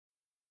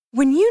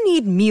When you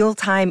need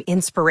mealtime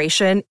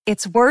inspiration,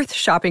 it's worth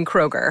shopping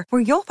Kroger,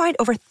 where you'll find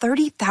over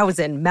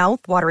 30,000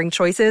 mouth-watering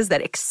choices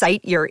that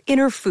excite your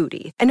inner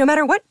foodie. And no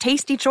matter what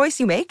tasty choice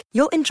you make,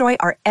 you'll enjoy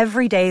our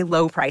everyday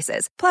low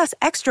prices, plus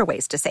extra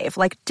ways to save,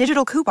 like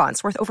digital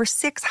coupons worth over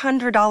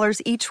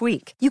 $600 each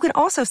week. You can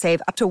also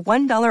save up to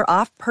 $1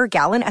 off per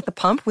gallon at the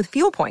pump with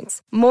fuel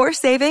points. More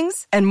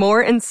savings and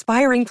more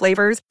inspiring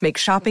flavors make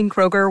shopping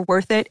Kroger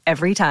worth it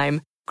every time.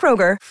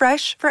 Kroger,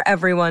 fresh for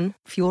everyone.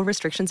 Fuel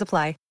restrictions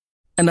apply.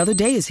 Another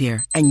day is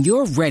here, and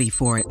you're ready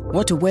for it.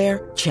 What to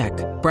wear? Check.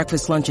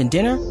 Breakfast, lunch, and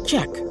dinner?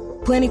 Check.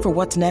 Planning for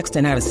what's next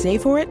and how to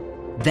save for it?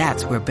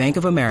 That's where Bank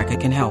of America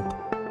can help.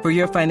 For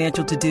your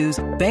financial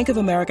to-dos, Bank of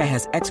America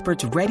has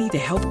experts ready to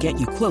help get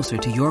you closer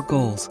to your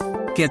goals.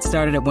 Get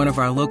started at one of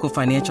our local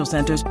financial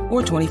centers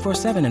or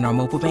 24/7 in our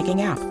mobile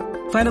banking app.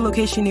 Find a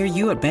location near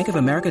you at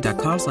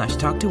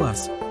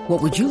bankofamerica.com/talktous.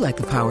 What would you like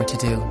the power to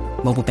do?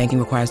 Mobile banking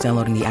requires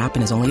downloading the app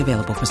and is only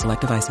available for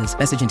select devices.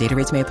 Message and data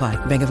rates may apply.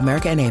 Bank of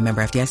America N.A.,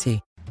 member FDIC.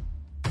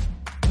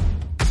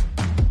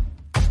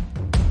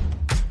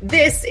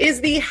 This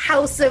is the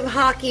House of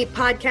Hockey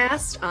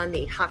podcast on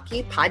the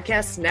Hockey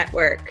Podcast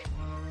Network.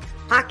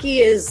 Hockey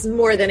is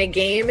more than a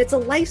game, it's a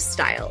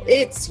lifestyle.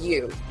 It's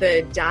you,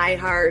 the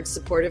diehard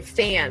supportive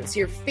fans,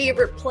 your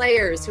favorite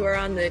players who are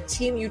on the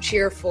team you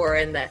cheer for,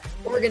 and the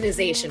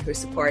organization who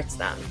supports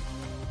them.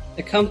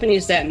 The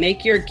companies that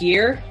make your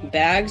gear,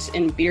 bags,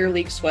 and beer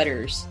league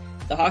sweaters.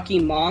 The hockey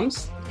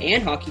moms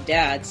and hockey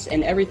dads,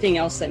 and everything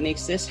else that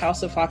makes this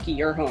House of Hockey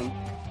your home.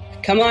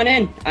 Come on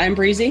in. I'm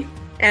Breezy.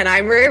 And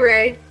I'm Ray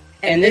Ray.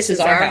 And this is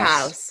our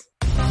house.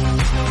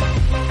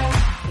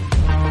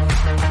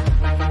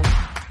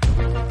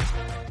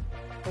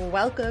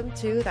 Welcome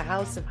to the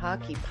House of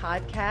Hockey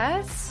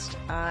podcast.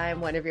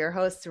 I'm one of your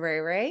hosts, Ray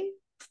Ray.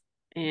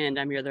 And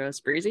I'm your other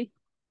host, Breezy.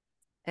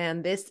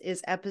 And this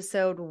is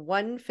episode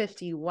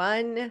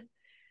 151.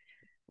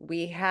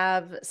 We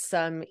have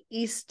some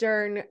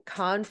Eastern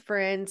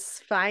Conference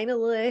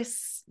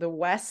finalists. The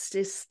West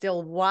is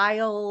still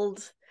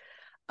wild.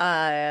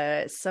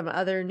 Some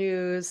other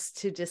news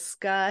to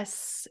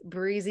discuss.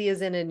 Breezy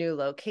is in a new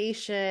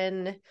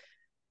location.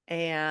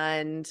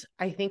 And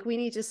I think we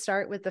need to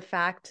start with the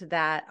fact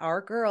that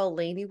our girl,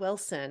 Lainey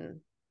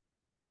Wilson,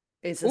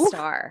 is a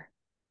star.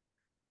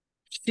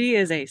 She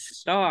is a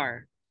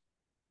star.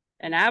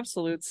 An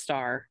absolute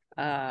star.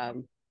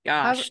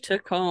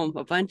 Took home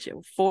a bunch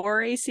of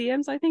 4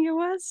 ACMs, I think it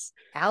was.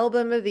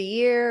 Album of the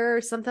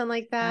year, something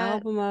like that.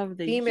 Album of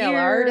the Female year.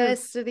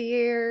 Artist of the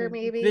year,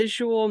 maybe.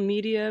 Visual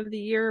Media of the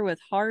Year with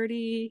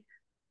Hardy.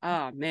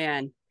 Oh,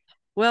 man.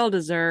 Well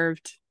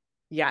deserved.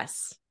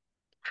 Yes.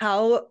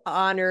 How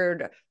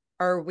honored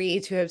are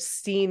we to have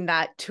seen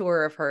that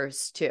tour of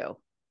hers, too?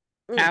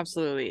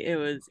 Absolutely. It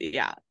was,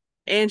 yeah.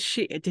 And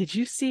did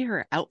you see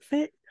her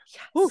outfit?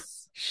 Yes. Ooh,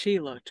 she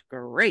looked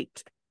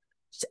great.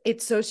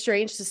 It's so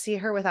strange to see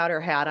her without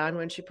her hat on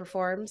when she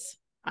performs.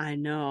 I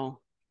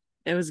know.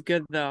 It was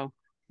good, though.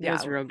 It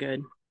was real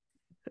good.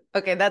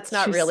 Okay, that's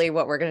not really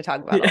what we're going to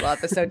talk about all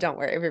episode. Don't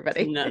worry,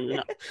 everybody.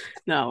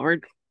 No,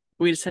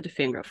 we just had to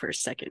fangirl for a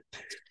second.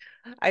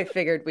 I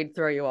figured we'd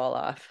throw you all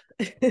off.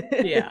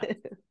 Yeah.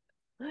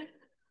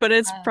 But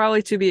it's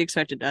probably to be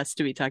expected us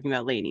to be talking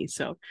about Lainey,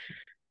 so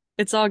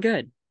it's all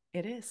good.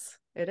 It is.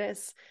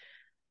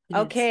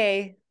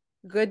 Okay.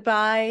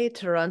 Goodbye,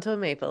 Toronto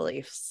Maple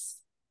Leafs.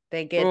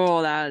 They get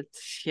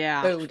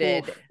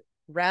booted. Oof.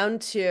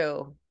 Round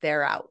 2,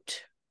 they're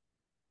out.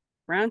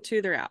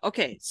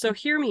 Okay, so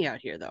hear me out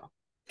here, though.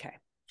 Okay.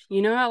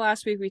 You know how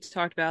last week we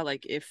talked about,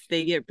 like, if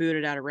they get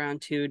booted out of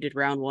round 2, did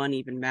round 1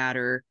 even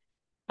matter?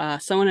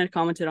 Someone had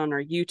commented on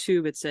our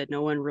YouTube. It said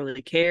no one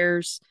really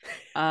cares.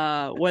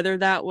 Whether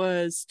that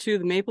was to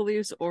the Maple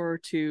Leafs or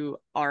to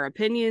our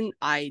opinion,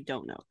 I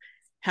don't know.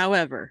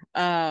 However,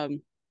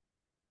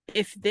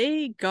 if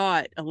they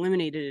got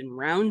eliminated in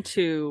round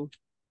 2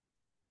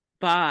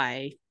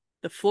 by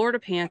the Florida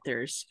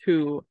Panthers,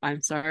 who,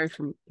 I'm sorry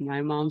for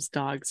my mom's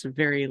dog's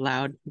very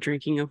loud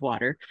drinking of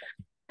water.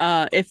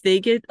 If they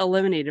get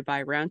eliminated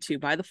by round 2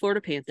 by the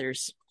Florida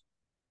Panthers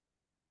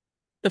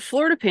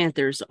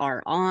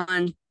are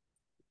on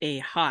a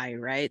high,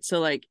 right? So,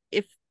 like,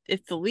 if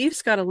the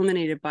Leafs got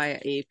eliminated by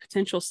a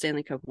potential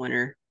Stanley Cup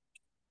winner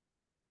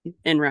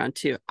in round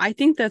 2, I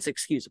think that's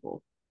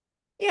excusable.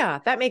 Yeah,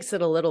 that makes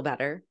it a little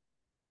better.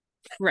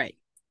 Right.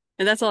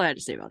 And that's all I had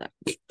to say about that.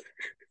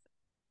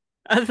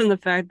 Other than the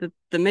fact that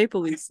the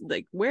Maple Leafs,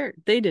 like,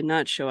 they did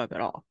not show up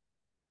at all.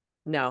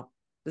 No,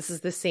 this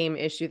is the same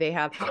issue they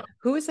have.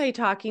 Who was I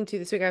talking to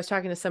this week? I was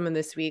talking to someone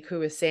this week who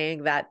was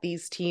saying that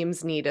these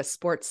teams need a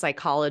sports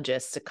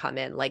psychologist to come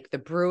in. Like the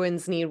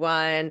Bruins need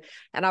one.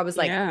 And I was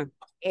like,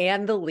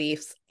 and the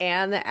Leafs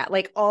and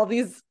like all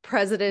these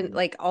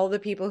like all the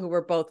people who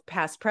were both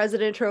past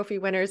President Trophy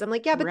winners. I'm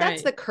like, yeah, but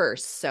that's the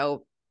curse.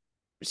 So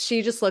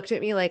she just looked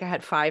at me like I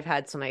had 5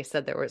 heads when I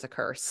said there was a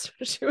curse.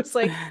 She was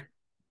like,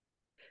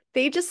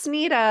 they just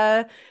need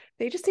a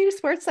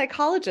sports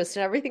psychologist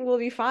and everything will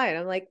be fine.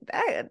 I'm like,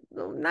 that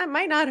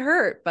might not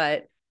hurt,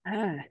 but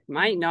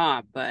Might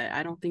not, but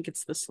I don't think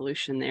it's the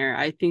solution there.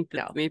 I think that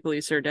No, the Maple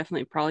Leafs are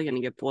definitely probably going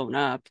to get blown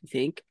up. You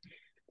think,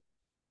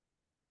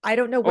 I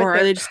don't know or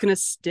are they just going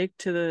to stick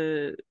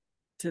to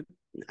to?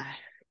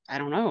 I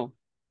don't know.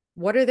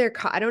 what are their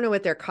I don't know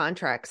what their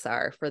contracts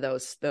are for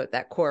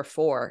that core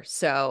four.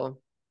 So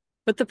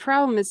But the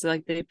problem is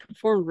like they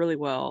perform really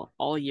well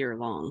all year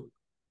long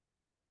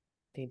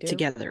they do.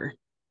 together.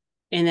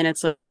 And then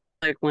it's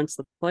like once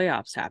the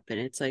playoffs happen,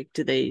 it's like,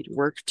 do they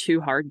work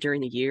too hard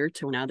during the year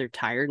till now they're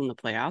tired in the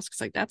playoffs?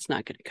 Because like that's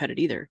not going to cut it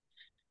either.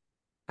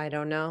 I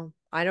don't know.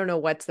 I don't know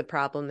what's the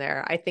problem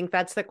there. I think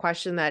that's the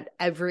question that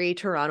every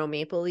Toronto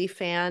Maple Leaf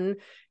fan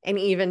and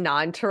even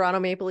non-Toronto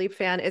Maple Leaf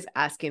fan is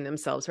asking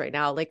themselves right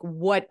now. Like,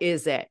 what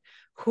is it?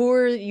 Who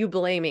are you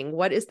blaming?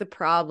 What is the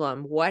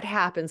problem? What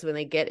happens when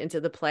they get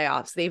into the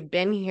playoffs? They've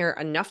been here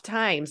enough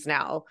times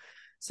now.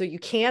 So you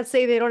can't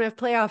say they don't have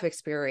playoff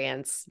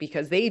experience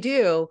because they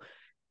do.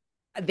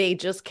 They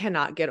just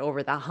cannot get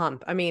over the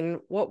hump. I mean,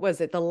 what was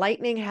it? The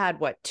Lightning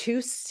had what,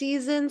 2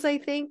 seasons, I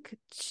think,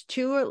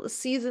 2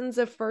 seasons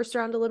of first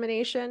round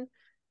elimination.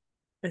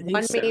 I think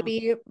One so.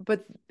 maybe,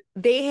 but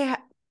they,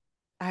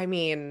 I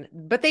mean,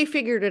 but they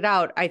figured it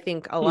out, I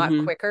think, a lot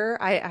Mm-hmm. quicker.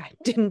 I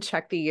didn't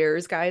check the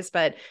years, guys,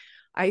 but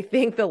I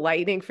think the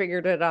Lightning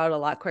figured it out a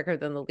lot quicker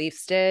than the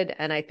Leafs did.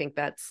 And I think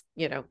that's,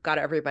 got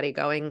everybody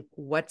going,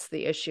 what's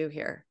the issue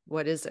here?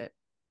 What is it?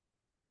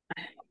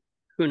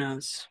 Who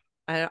knows?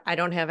 I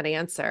don't have an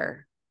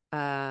answer.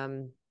 But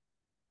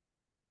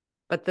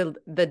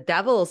the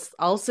Devils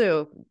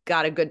also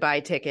got a goodbye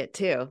ticket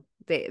too.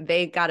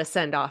 They got a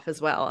send off as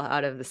well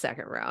out of the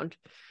second round.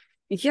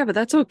 Yeah, but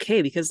that's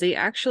okay because they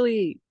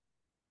actually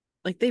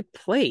like they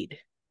played.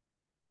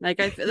 Like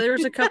there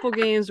was a couple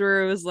games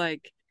where it was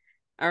like,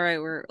 all right,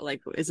 we're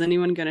like, is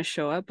anyone gonna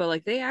show up? But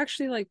like they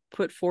actually like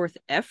put forth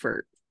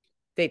effort,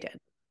 They did.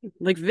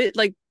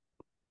 like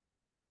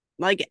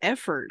like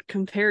effort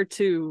compared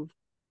to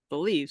the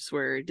Leafs,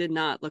 where it did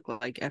not look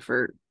like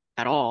effort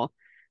at all.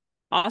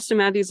 Austin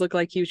Matthews looked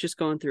like he was just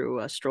going through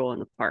a stroll in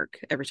the park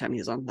every time he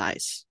was on the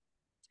ice.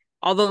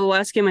 Although the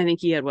last game, I think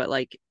he had what,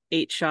 like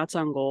 8 shots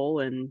on goal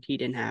and he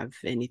didn't have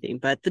anything.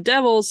 But the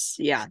Devils,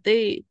 I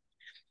gotta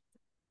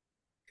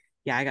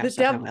The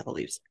stop talking Dev about the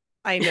Leafs.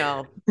 I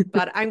know,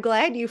 but I'm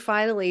glad you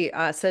finally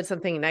said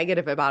something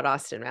negative about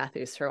Austin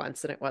Matthews for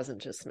once, and it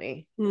wasn't just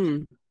me.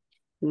 Hmm.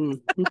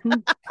 Mm-hmm.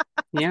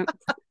 Yep.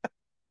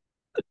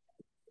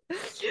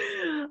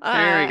 There we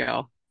uh,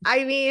 go.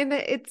 I mean,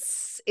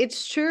 it's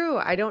true.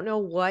 I don't know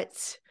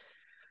what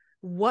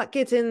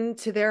gets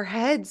into their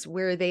heads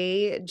where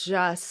they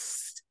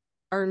just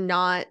are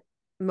not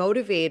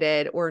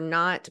motivated or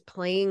not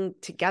playing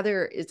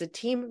together as a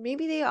team.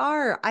 Maybe they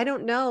are. I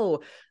don't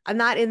know. I'm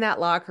not in that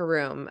locker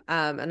room.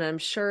 And I'm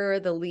sure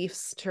the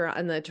Leafs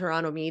and the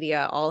Toronto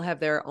media all have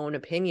their own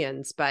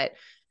opinions, but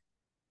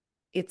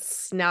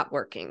it's not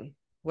working,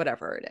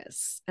 whatever it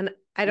is. And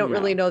I don't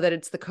really No, know that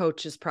it's the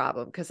coach's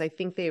problem because I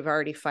think they've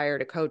already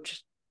fired a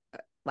coach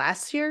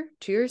last year,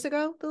 2 years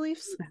ago, the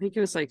Leafs. I think it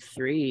was like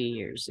 3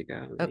 years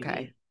ago, Okay.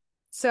 maybe.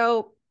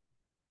 So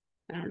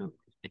I don't know.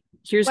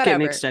 Here's get whatever.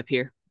 mixed up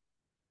here.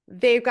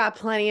 They've got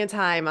plenty of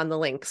time on the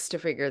links to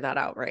figure that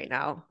out right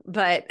now.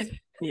 But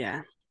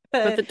Yeah.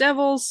 But they the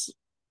Devils,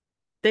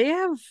 they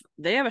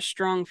have a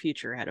strong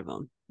future ahead of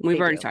them. We've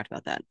already do. talked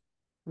about that.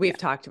 We've Yeah.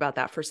 talked about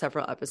that for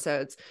several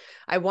episodes.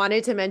 I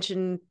wanted to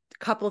mention a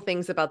couple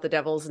things about the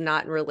Devils,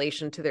 not in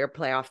relation to their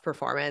playoff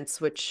performance,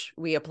 which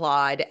we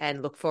applaud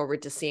and look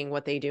forward to seeing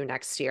what they do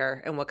next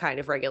year and what kind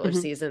of regular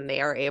Mm-hmm. season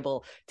they are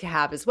able to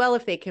have as well,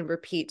 if they can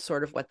repeat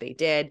sort of what they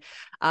did.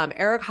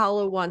 Erik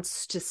Haula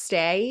wants to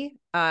stay,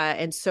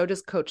 and so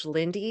does Coach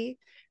Lindy.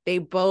 They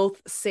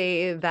both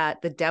say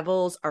that the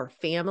Devils are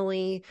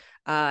family.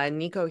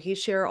 Nico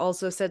Hischier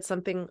also said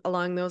something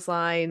along those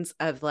lines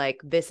of like,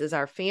 this is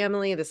our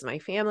family. This is my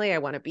family. I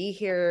want to be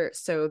here.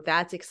 So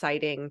that's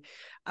exciting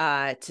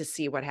to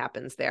see what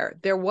happens there.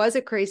 There was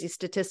a crazy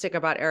statistic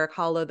about Erik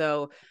Haula,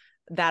 though,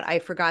 that I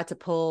forgot to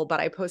pull,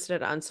 but I posted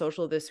it on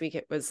social this week.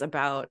 It was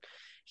about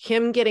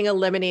him getting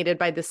eliminated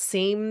by the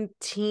same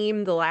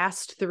team the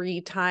last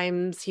 3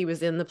 times he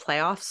was in the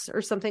playoffs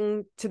or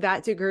something to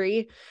that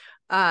degree.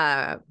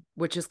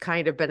 Which is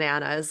kind of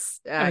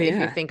bananas Oh if you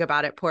yeah. think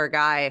about it, poor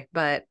guy,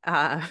 but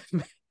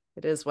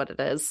it is what it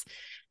is.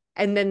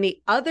 And then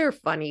the other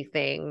funny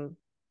thing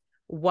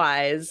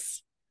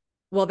was,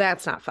 well,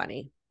 that's not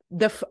funny.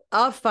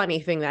 A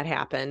funny thing that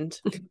happened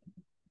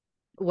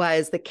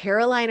was the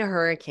Carolina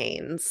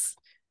Hurricanes.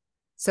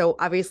 So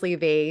obviously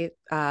they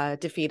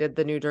defeated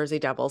the New Jersey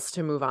Devils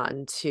to move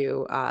on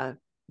to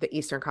the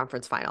Eastern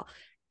Conference Final.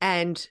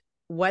 And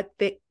what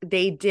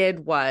they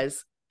did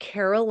was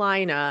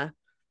Carolina.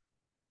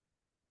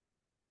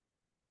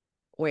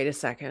 Wait a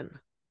second.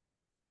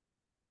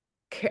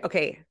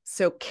 Okay,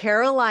 so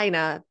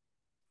Carolina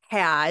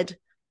had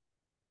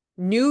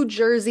New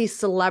Jersey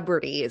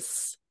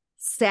celebrities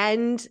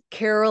send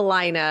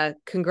Carolina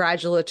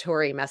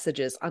congratulatory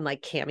messages on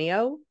like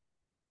Cameo.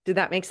 Did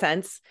that make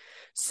sense?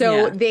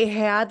 So Yeah. they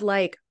had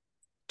like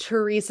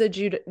Teresa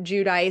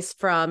Giudice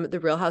from The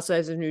Real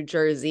Housewives of New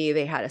Jersey.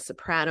 They had a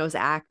Sopranos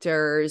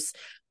actors.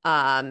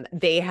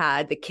 They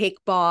had the Cake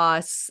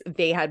Boss.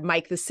 They had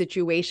Mike the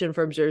Situation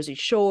from Jersey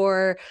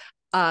Shore.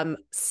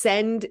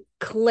 Send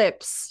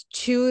clips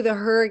to the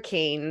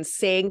Hurricanes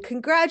saying,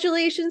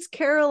 "Congratulations,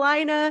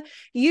 Carolina,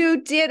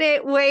 you did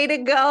it, way to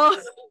go."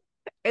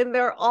 And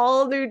they're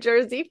all New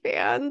Jersey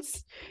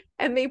fans.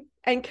 And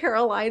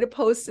Carolina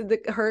the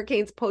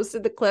Hurricanes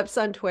posted the clips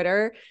on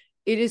Twitter.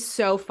 It is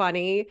so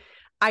funny.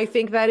 I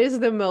think that is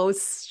the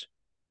most,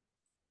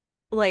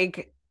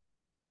 like,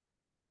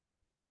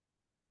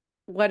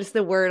 what is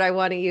the word I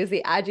want to use?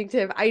 The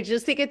adjective. I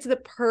just think it's the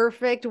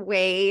perfect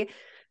way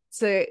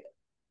to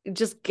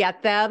just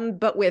get them,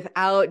 but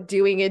without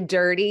doing it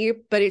dirty.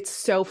 But it's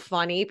so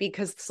funny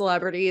because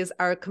celebrities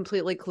are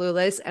completely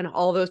clueless and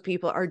all those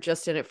people are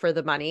just in it for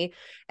the money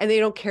and they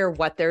don't care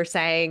what they're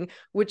saying,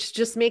 which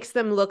just makes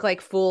them look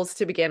like fools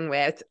to begin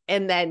with.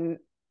 And then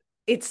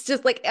it's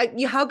just like,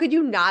 how could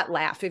you not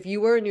laugh if you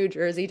were a New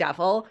Jersey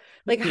Devil?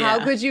 Like,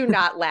 how could you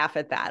not laugh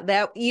at that?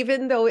 That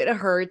even though it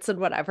hurts and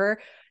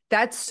whatever,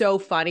 that's so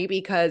funny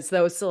because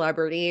those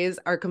celebrities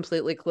are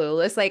completely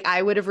clueless. Like,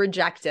 I would have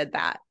rejected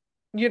that,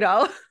 you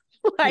know?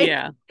 Like,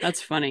 yeah,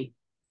 that's funny.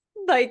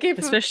 Like,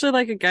 especially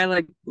like a guy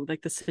like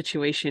the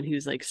Situation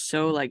who's like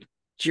so like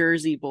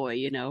Jersey boy,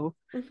 you know?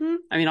 Mm-hmm.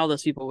 I mean, all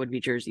those people would be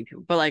Jersey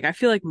people, but like I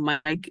feel like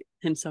Mike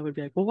himself would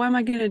be like, well, why am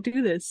I gonna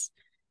do this?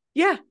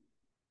 Yeah.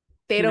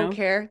 They don't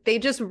care. They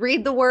just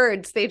read the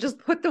words. They just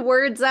put the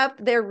words up.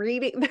 They're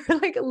reading. They're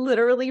like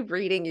literally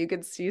reading. You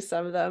could see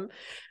some of them.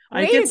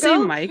 I could see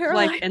Mike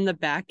Caroline. Like in the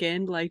back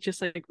end, like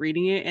just like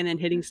reading it and then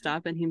hitting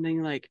stop and him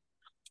being like,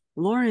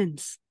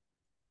 "Lawrence,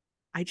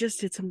 I just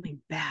did something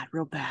bad,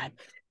 real bad."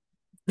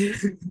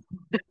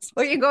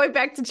 Are you going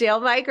back to jail,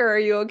 Mike, or are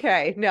you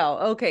okay? No.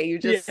 Okay. You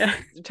just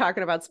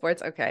talking about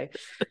sports. Okay.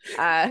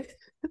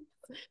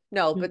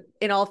 No, but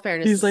in all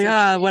fairness, he's like,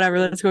 whatever.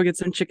 Let's go get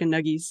some chicken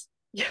nuggies.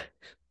 Yeah.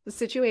 The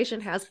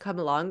situation has come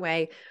a long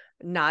way.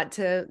 Not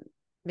to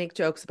make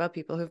jokes about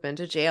people who've been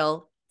to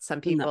jail. Some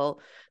people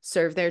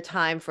serve their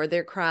time for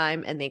their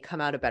crime and they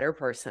come out a better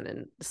person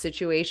in the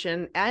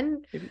situation.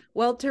 And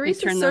well,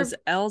 Teresa turn those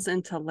L's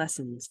into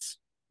lessons.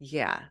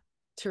 Yeah.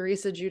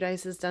 Teresa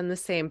Giudice has done the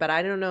same, but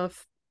I don't know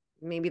if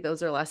maybe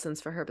those are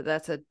lessons for her, but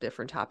that's a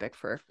different topic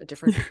for a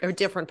different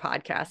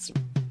podcast.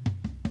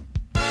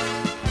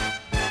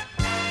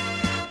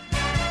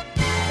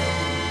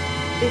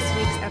 This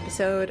week's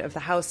episode of the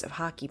House of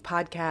Hockey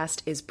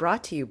podcast is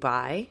brought to you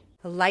by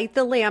Light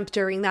the lamp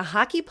during the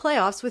hockey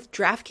playoffs with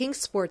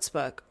DraftKings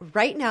Sportsbook.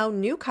 Right now,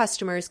 new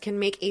customers can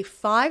make a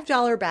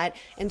 $5 bet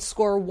and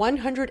score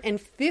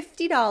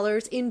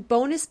 $150 in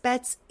bonus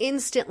bets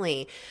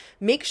instantly.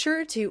 Make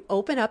sure to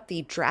open up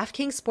the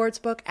DraftKings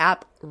Sportsbook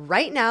app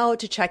right now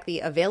to check the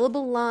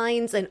available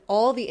lines and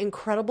all the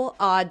incredible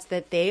odds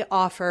that they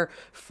offer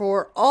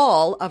for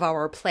all of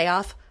our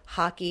playoff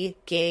hockey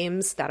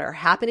games that are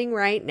happening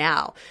right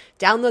now.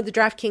 Download the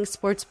DraftKings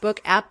Sportsbook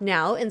app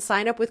now and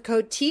sign up with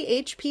code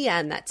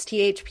THPN. That's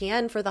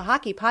THPN for the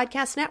Hockey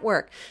Podcast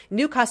Network.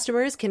 New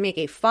customers can make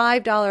a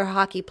 $5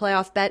 hockey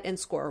playoff bet and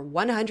score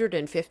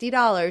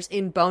 $150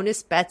 in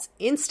bonus bets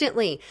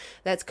instantly.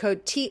 That's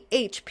code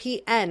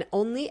THPN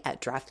only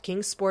at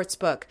DraftKings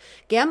Sportsbook.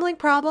 Gambling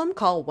problem?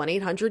 Call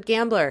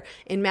 1-800-GAMBLER.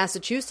 In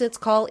Massachusetts,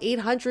 call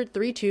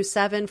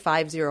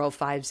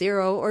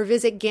 800-327-5050 or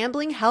visit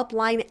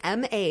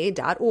gamblinghelplinema.org.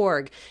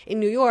 In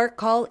New York,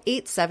 call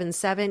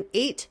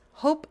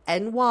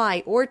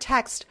 877-8-HOPE-NY or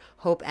text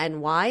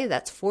HOPE-NY,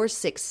 that's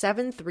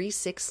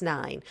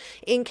 467-369.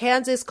 In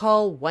Kansas,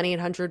 call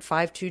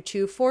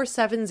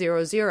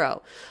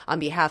 1-800-522-4700. On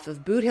behalf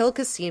of Boot Hill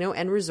Casino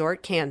and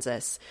Resort,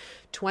 Kansas.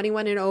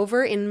 21 and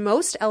over in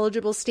most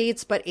eligible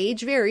states, but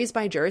age varies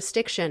by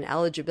jurisdiction.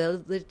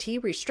 Eligibility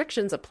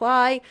restrictions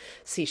apply.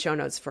 See show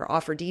notes for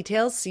offer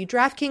details. See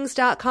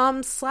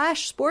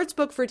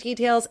DraftKings.com/sportsbook for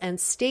details and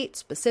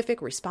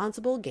state-specific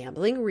responsible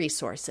gambling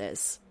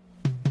resources.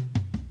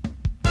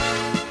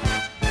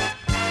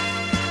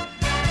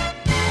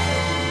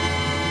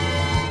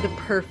 The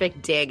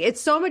perfect dig.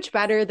 It's so much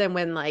better than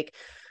when like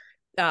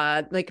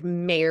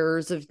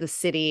mayors of the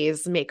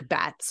cities make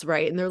bets,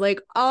 right? And they're like,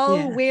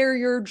 I'll wear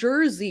your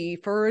jersey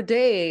for a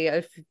day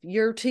if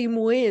your team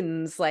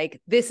wins.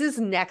 Like, this is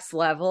next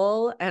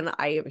level and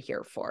I am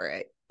here for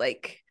it.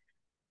 Like,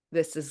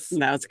 this is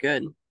that's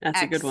good.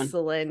 That's excellent. A good one.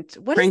 Excellent.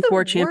 What Frank is the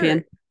War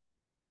champion?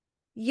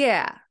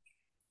 Yeah.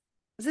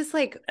 Is this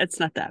like, it's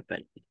not that, but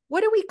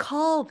what do we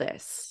call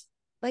this?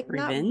 Like,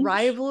 revenge? Not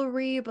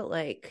rivalry, but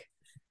like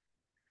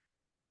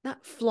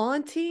not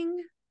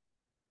flaunting.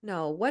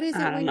 No, what is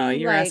it? I don't know.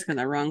 You're like, asking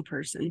the wrong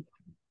person.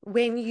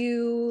 When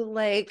you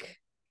like,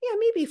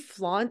 maybe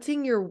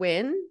flaunting your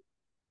win.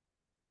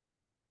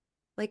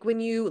 Like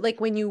when you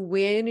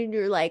win and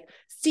you're like,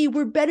 see,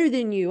 we're better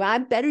than you.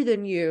 I'm better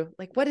than you.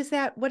 Like, what is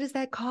that? What is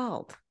that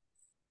called?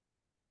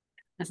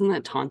 Isn't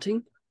that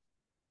taunting?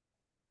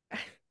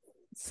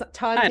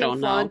 Taunting, I don't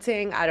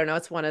flaunting. Know. I don't know.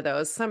 It's one of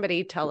those.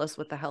 Somebody tell us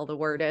what the hell the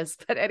word is.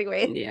 But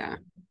anyway, yeah,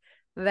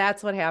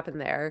 that's what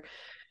happened there.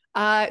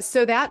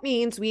 So that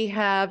means we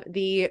have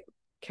the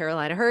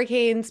Carolina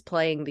Hurricanes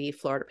playing the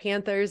Florida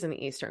Panthers in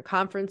the Eastern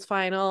Conference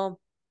Final.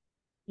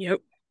 Yep.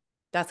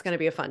 That's going to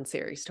be a fun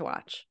series to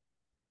watch.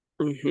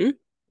 Mm-hmm.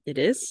 It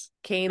is.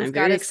 Canes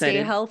got to stay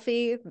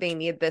healthy. They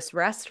need this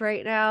rest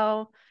right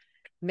now.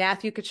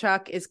 Matthew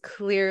Tkachuk is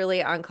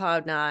clearly on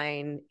cloud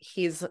nine.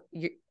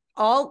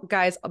 All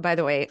guys, by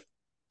the way,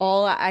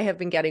 all I have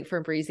been getting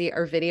from Breezy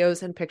are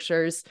videos and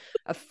pictures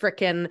of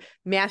frickin'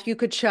 Matthew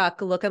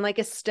Tkachuk looking like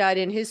a stud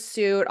in his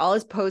suit. All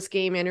his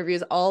post-game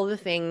interviews, all the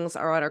things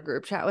are on our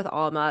group chat with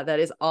Alma. That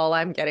is all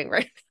I'm getting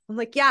right now. I'm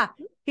like, yeah,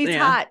 he's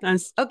hot. I'm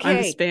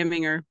okay.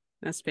 spamming her.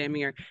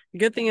 The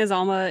good thing is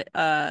Alma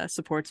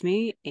supports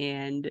me,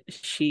 and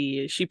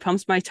she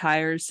pumps my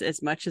tires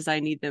as much as I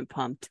need them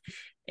pumped.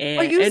 And,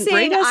 are you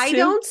saying I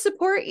don't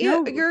support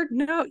you?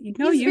 No,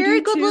 he's you very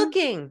do good too.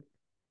 looking.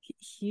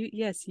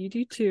 Yes, you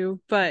do too.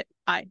 But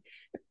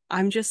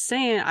I'm just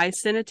saying, I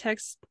sent a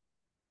text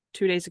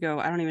 2 days ago.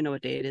 I don't even know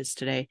what day it is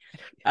today.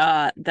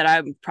 That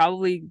I'm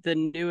probably the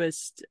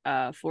newest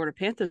Florida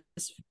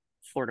Panthers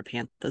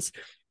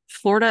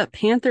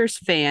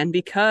fan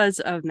because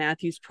of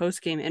Matthew's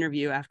post-game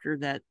interview after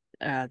that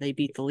they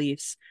beat the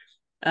Leafs.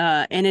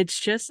 And it's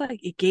just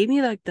like, it gave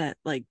me like that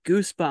like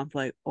goosebump,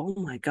 like, oh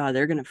my God,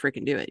 they're gonna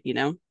freaking do it, you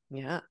know?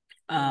 Yeah.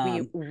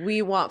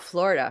 We want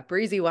Florida.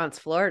 Breezy wants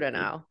Florida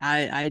now.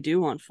 I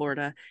do want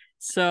Florida.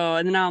 So,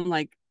 and then now I'm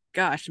like,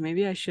 gosh,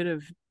 maybe I should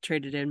have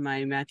traded in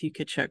my Matthew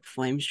Tkachuk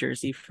Flames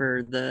jersey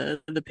for the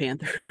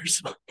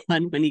Panthers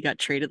one when he got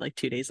traded like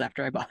 2 days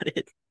after I bought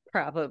it.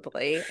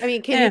 Probably. I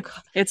mean,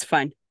 it's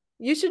fine.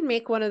 You should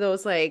make one of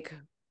those like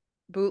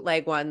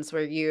bootleg ones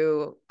where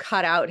you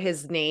cut out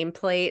his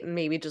nameplate and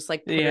maybe just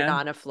like put it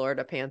on a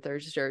Florida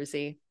Panthers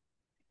jersey.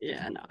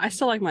 Yeah, no, I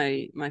still like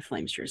my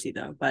Flames jersey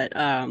though, but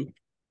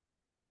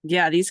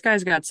yeah, these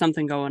guys got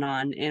something going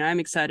on, and I'm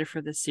excited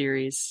for this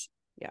series.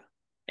 Yeah.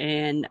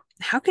 And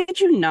how could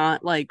you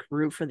not like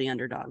root for the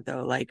underdog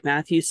though? Like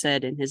Matthew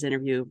said in his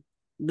interview,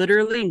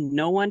 literally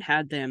no one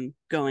had them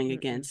going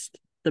against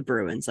the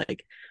Bruins.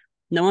 Like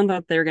no one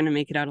thought they were going to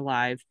make it out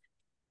alive.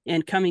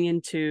 And coming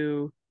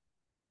into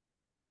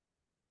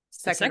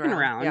second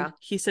round,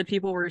 he said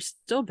people were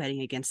still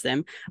betting against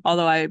them.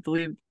 Although I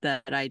believe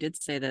that I did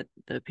say that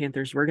the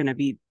Panthers were going to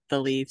beat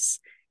the Leafs.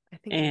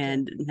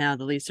 And now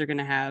the Leafs are going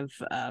to have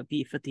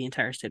beef with the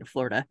entire state of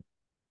Florida,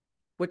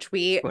 which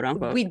we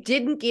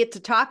didn't get to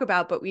talk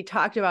about, but we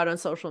talked about on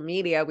social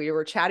media. We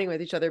were chatting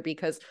with each other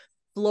because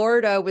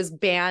Florida was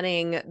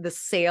banning the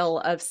sale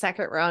of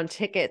second round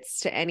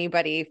tickets to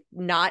anybody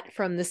not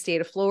from the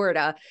state of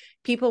Florida.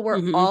 People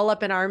were all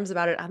up in arms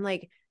about it. I'm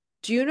like,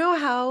 do you know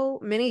how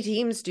many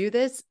teams do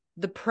this?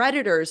 The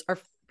Predators are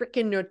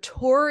freaking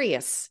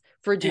notorious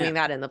for doing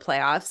that in the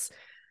playoffs.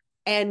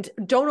 And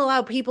don't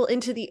allow people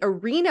into the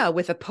arena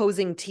with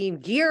opposing team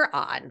gear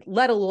on,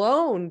 let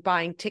alone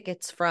buying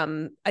tickets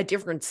from a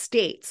different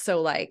state.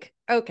 So like,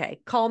 okay,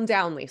 calm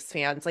down, Leafs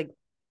fans. Like,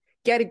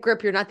 get a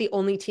grip. You're not the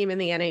only team in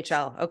the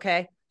NHL.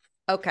 Okay.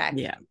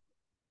 Yeah.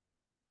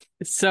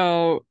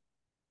 So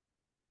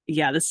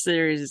yeah, this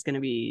series is going to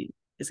be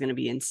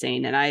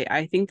insane. And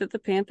I think that the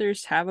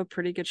Panthers have a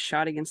pretty good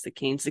shot against the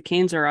Canes. The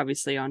Canes are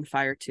obviously on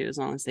fire too, as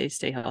long as they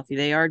stay healthy.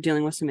 They are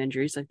dealing with some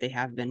injuries like they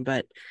have been,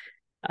 but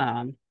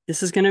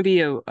this is going to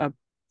be a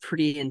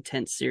pretty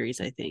intense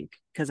series, I think,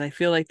 because I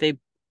feel like the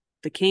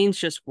Canes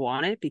just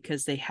want it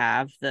because they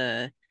have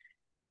the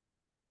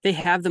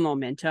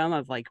momentum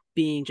of like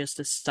being just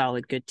a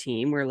solid, good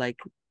team, where like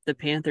the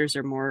Panthers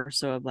are more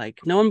so of like,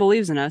 no one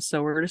believes in us,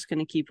 so we're just going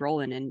to keep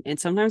rolling. And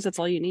sometimes that's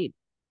all you need.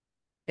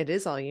 It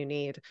is all you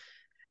need.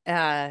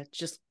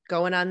 Just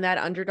going on that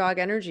underdog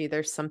energy.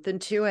 There's something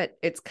to it.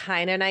 It's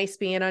kind of nice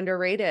being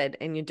underrated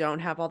and you don't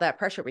have all that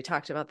pressure. We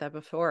talked about that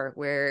before,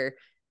 where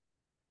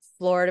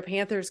Florida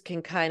Panthers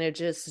can kind of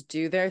just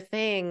do their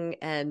thing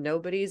and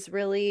nobody's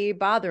really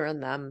bothering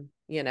them,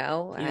 you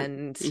know,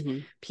 and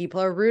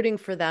people are rooting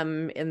for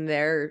them in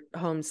their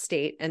home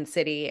state and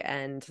city.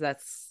 And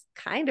that's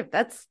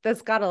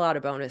got a lot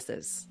of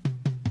bonuses.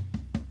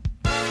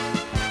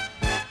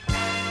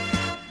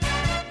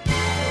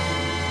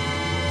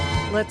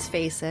 Let's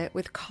face it,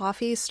 with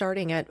coffee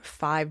starting at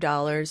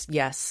 $5,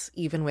 yes,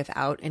 even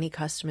without any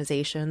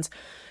customizations,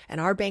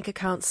 and our bank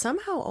account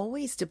somehow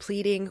always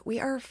depleting, we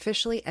are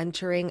officially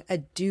entering a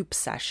dupe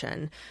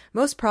session.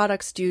 Most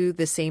products do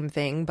the same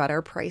thing, but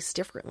are priced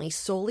differently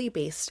solely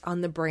based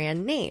on the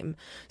brand name.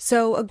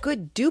 So a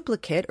good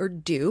duplicate or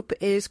dupe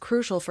is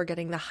crucial for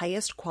getting the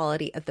highest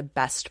quality at the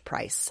best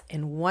price.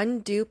 And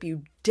one dupe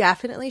you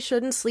definitely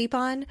shouldn't sleep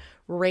on: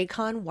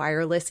 Raycon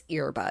wireless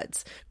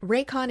earbuds.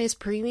 Raycon is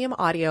premium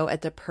audio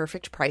at the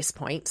perfect price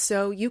point,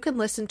 so you can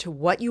listen to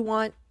what you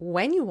want,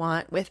 when you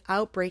want,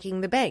 without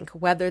breaking the bank,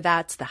 whether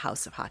that's the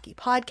House of Hockey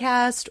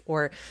podcast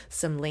or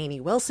some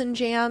Lainey Wilson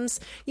jams.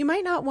 You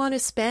might not want to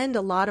spend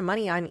a lot of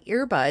money on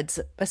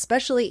earbuds,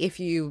 especially if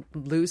you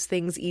lose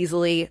things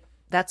easily.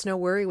 That's no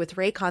worry with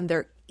Raycon.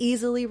 They're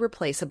easily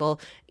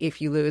replaceable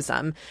if you lose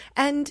them.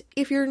 And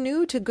if you're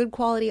new to good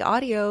quality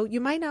audio,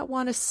 you might not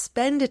want to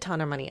spend a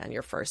ton of money on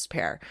your first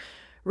pair.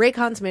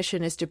 Raycon's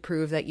mission is to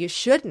prove that you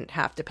shouldn't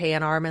have to pay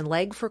an arm and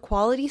leg for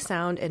quality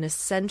sound and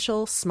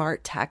essential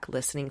smart tech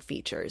listening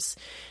features.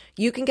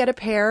 You can get a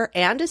pair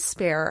and a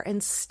spare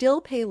and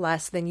still pay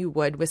less than you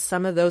would with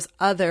some of those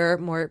other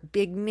more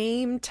big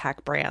name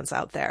tech brands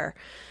out there.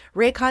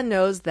 Raycon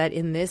knows that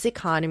in this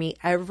economy,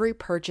 every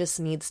purchase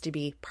needs to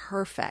be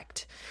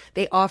perfect.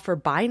 They offer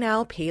buy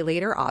now, pay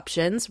later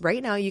options.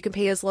 Right now, you can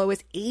pay as low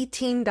as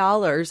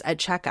 $18 at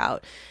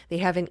checkout. They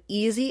have an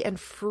easy and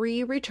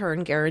free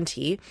return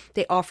guarantee.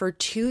 They offer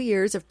 2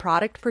 years of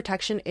product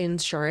protection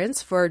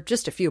insurance for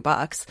just a few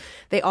bucks.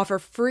 They offer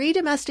free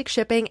domestic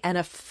shipping and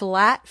a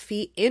flat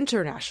fee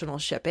international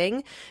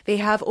shipping. They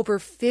have over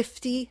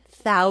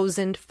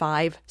 50,000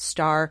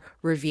 5-star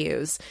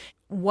reviews.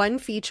 One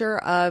feature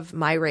of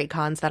my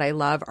Raycons that I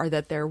love are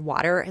that they're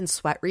water and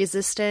sweat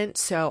resistant,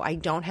 so I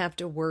don't have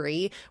to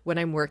worry when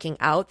I'm working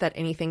out that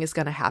anything is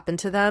going to happen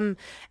to them.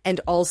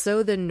 And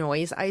also the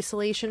noise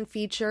isolation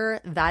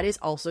feature, that is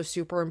also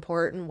super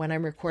important when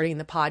I'm recording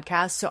the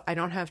podcast, so I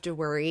don't have to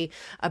worry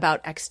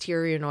about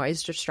exterior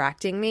noise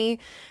distracting me.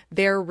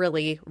 They're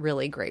really,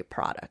 really great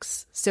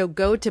products. So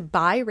go to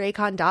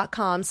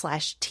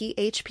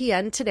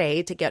buyraycon.com/THPN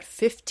today to get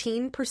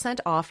 15%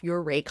 off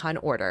your Raycon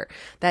order.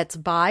 That's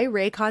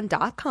buyraycon.com/THPN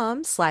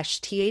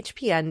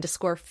to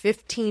score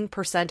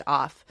 15%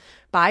 off.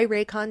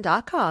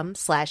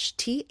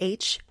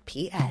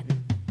 buyraycon.com/THPN.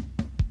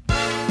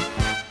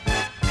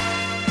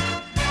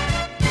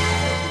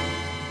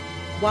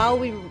 While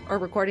we are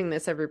recording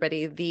this,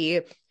 everybody,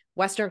 the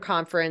Western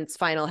Conference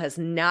final has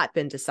not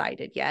been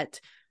decided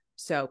yet.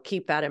 So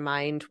keep that in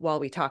mind while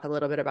we talk a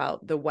little bit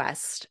about the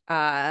West.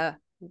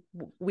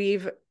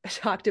 We've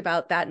talked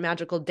about that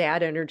magical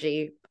dad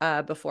energy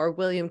before.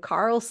 William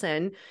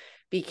Karlsson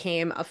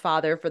became a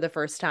father for the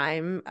first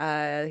time.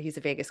 He's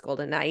a Vegas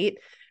Golden Knight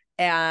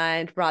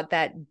and brought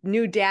that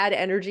new dad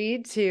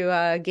energy to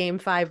a Game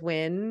 5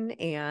 win.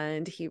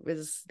 And he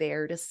was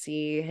there to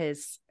see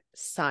his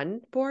son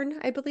born,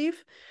 I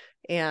believe.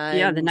 And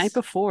yeah, the night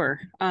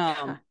before,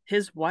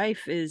 his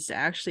wife was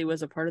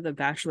a part of the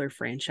Bachelor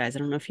franchise. I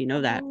don't know if you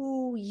know that.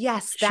 Oh,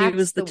 yes, She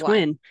was the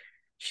twin. one.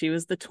 She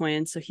was the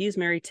twin. So he's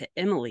married to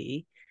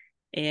Emily,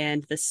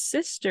 and the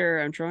sister,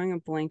 I'm drawing a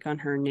blank on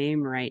her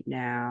name right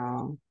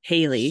now,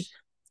 Haley.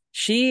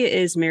 She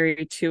is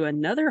married to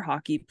another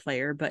hockey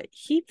player, but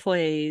he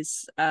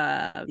plays,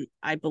 I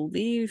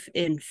believe,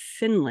 in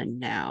Finland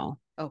now.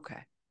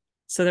 Okay.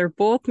 So they're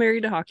both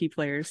married to hockey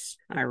players,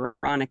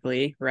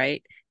 ironically,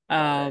 right?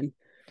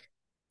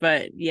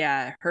 But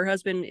yeah, her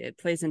husband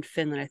plays in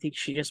Finland. I think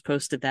she just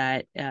posted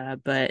that.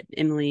 But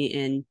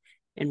Emily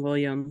and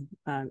William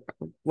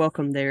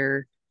welcomed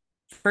their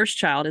first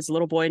child, is a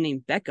little boy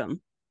named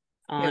Beckham,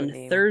 on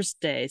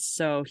Thursday.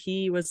 So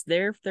he was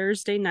there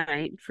Thursday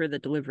night for the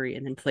delivery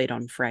and then played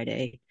on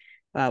Friday,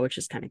 which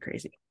is kind of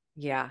crazy.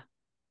 Yeah,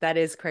 that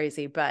is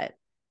crazy, but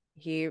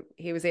he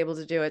was able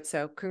to do it.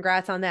 So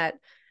congrats on that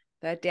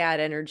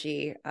dad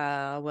energy,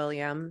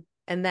 William.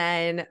 And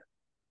then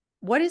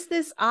what is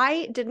this?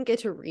 I didn't get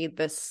to read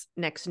this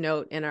next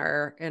note in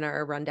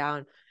our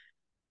rundown.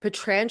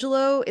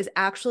 Pietrangelo is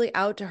actually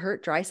out to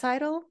hurt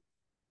Draisaitl?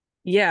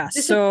 Yeah. Is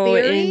this a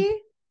theory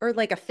or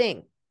like a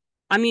thing?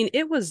 I mean,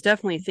 it was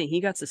definitely a thing.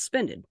 He got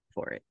suspended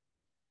for it.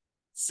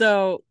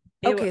 So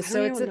it's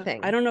a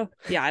thing. I don't know.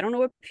 Yeah, I don't know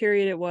what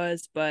period it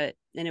was, and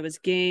it was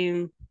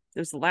the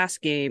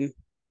last game.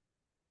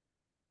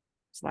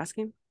 Was the last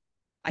game?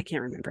 I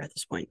can't remember at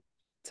this point.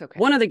 It's okay.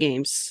 One of the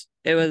games.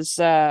 It was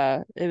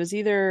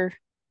either,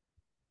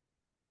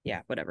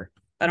 yeah, whatever.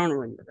 I don't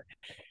remember.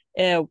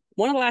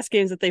 One of the last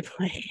games that they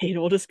played,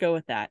 we'll just go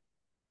with that.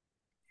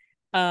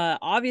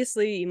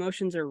 Obviously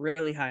emotions are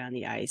really high on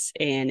the ice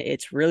and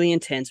it's really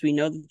intense. We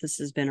know that this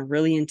has been a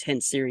really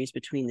intense series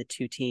between the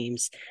two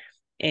teams,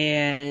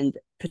 and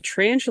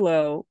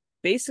Pietrangelo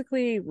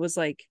basically was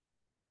like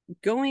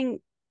going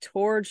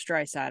towards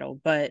Draisaitl,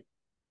 but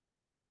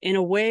in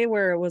a way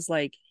where it was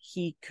like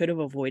he could have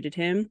avoided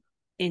him,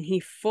 and he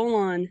full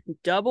on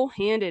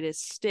double-handed his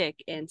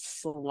stick and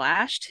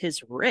slashed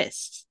his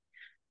wrist,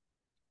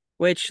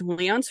 which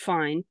Leon's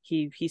fine.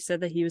 He said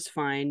that he was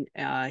fine.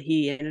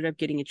 He ended up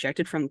getting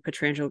ejected from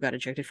Pietrangelo, got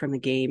ejected from the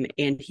game,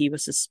 and he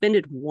was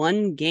suspended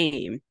 1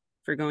 game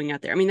for going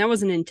out there. I mean, that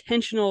was an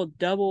intentional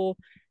double.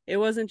 It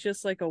wasn't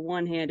just like a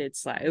one-handed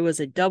slash. It was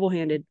a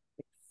double-handed,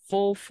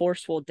 full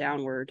forceful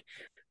downward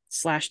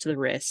slash to the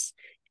wrist.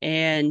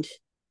 And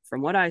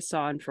from what I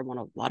saw and from what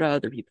a lot of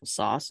other people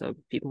saw, so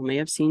people may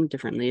have seen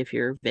differently. If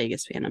you're a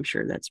Vegas fan, I'm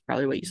sure that's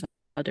probably what you saw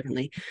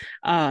differently.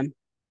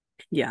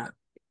 Yeah,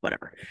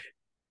 whatever.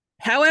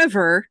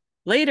 However,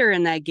 later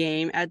in that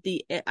game, at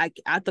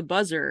the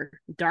buzzer,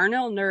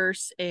 Darnell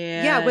Nurse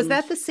and was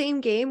that the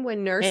same game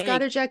when Nurse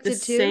got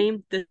ejected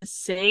too? The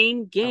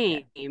same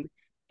game, okay.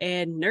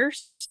 And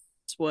Nurse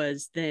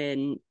was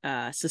then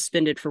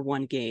suspended for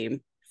 1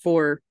 game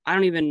for, I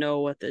don't even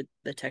know what the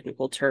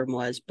technical term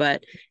was,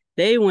 but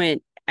they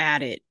went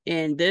at it.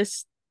 And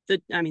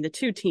the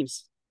two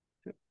teams,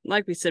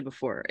 like we said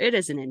before, it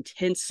is an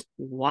intense,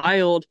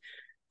 wild,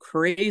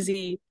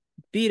 crazy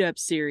beat up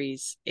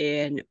series,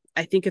 and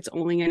I think it's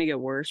only going to get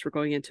worse. We're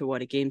going into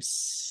what, a game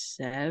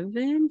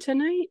 7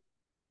 tonight?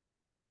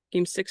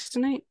 Game 6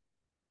 tonight?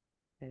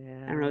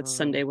 Yeah. I don't know. It's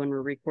Sunday when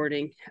we're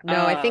recording.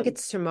 No, I think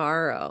it's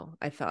tomorrow.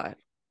 I thought.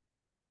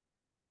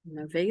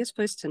 No, Vegas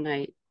plays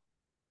tonight.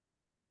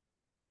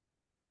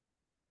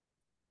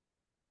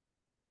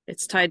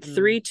 It's tied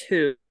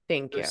 3-2.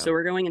 Thank you. So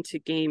we're going into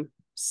game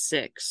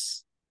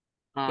 6.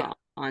 Yeah.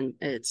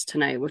 It's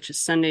tonight, which is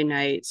Sunday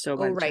night. So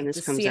by the time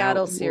this comes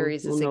Seattle out,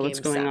 series we'll is know a what's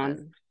game going 7.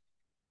 on.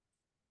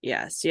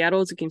 Yeah,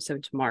 Seattle is a game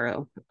 7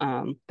 tomorrow,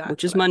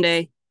 which is what I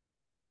Monday.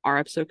 Our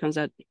episode comes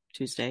out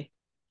Tuesday,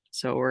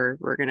 so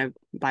we're gonna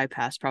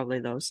bypass probably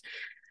those.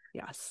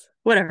 Yes.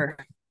 Whatever.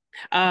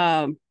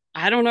 I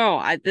don't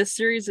know. This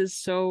series is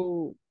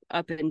so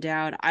up and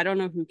down. I don't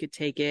know who could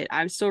take it.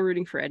 I'm still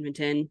rooting for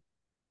Edmonton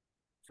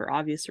for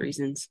obvious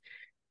reasons.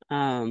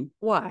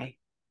 Why?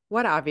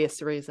 What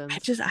obvious reasons?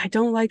 I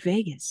don't like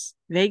Vegas.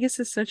 Vegas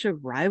is such a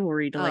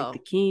rivalry to like the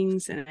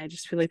Kings, and I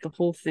just feel like the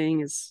whole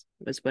thing was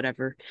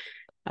whatever.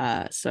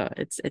 So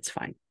it's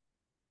fine.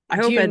 I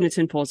hope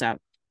Edmonton pulls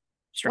out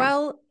strong.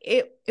 Well,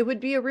 it would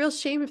be a real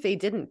shame if they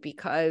didn't,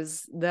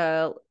 because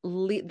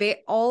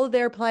all of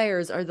their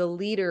players are the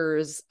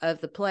leaders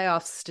of the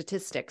playoff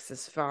statistics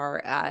as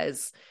far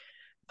as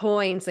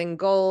points and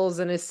goals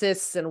and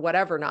assists and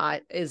whatever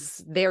not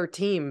is their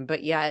team,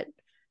 but yet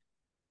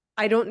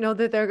I don't know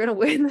that they're going to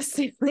win the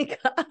Stanley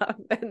Cup.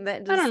 And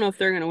that I don't know if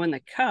they're going to win the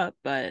cup,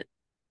 but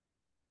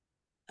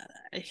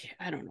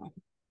I don't know.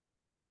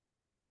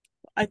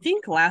 I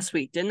think last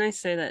week, didn't I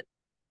say that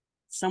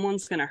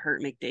someone's going to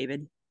hurt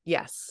McDavid?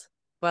 Yes.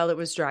 Well, it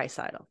was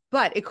Draisaitl,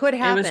 but it could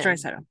happen. It was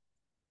Draisaitl.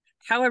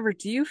 However,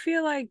 do you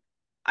feel like,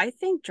 I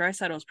think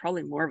Draisaitl is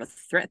probably more of a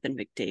threat than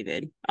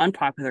McDavid.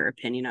 Unpopular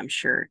opinion, I'm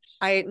sure.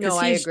 I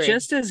agree. He's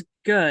just as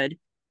good,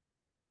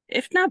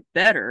 if not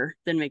better,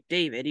 than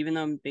McDavid, even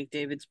though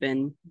McDavid's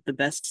been the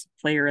best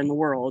player in the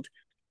world.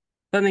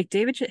 But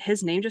McDavid,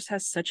 his name just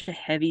has such a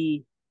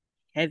heavy,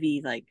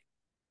 like,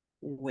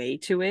 way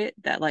to it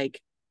that, like,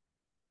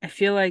 I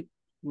feel like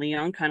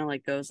Leon kind of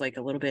like goes like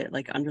a little bit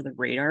like under the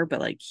radar, but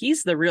like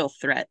he's the real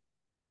threat.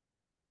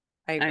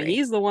 I agree.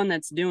 He's the one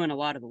that's doing a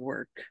lot of the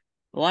work,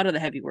 a lot of the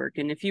heavy work.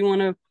 And if you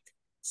want to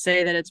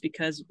say that it's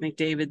because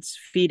McDavid's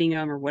feeding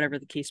him or whatever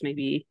the case may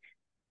be,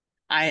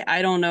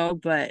 I don't know,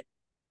 but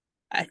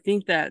I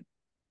think that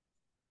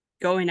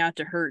going out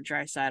to hurt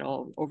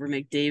Draisaitl over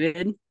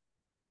McDavid,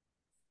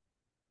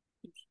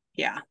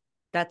 yeah,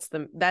 that's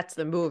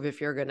the move if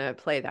you're gonna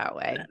play that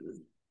way.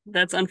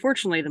 That's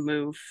unfortunately the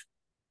move.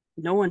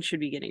 No one should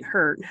be getting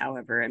hurt.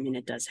 However, I mean,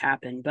 it does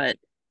happen, but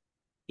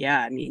yeah,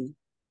 I mean,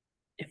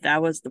 if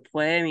that was the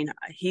play, I mean,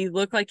 he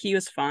looked like he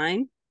was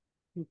fine,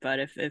 but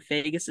if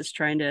Vegas is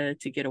trying to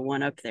get a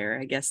one up there,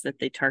 I guess that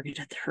they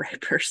targeted the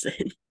right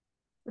person.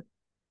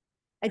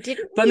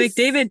 But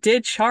McDavid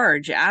did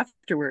charge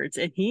afterwards,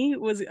 and he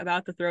was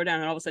about to throw down,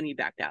 and all of a sudden he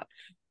backed out.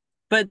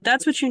 But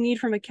that's what you need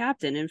from a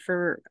captain, and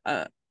for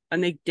a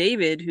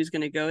McDavid who's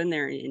going to go in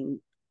there and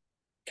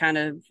kind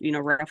of, you know,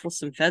 ruffle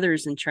some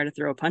feathers and try to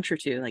throw a punch or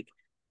two, like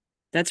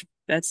that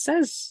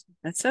says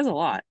a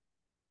lot.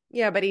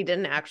 Yeah, but he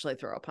didn't actually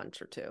throw a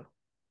punch or two.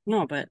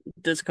 No, but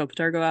does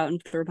Kopitar go out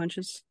and throw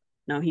punches?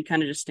 No, he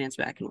kind of just stands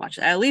back and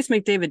watches. At least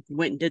McDavid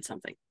went and did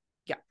something.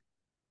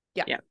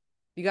 Yeah.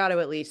 You got to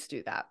at least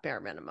do that, bare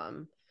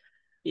minimum.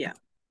 Yeah.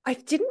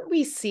 Didn't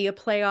we see a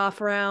playoff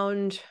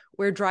round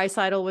where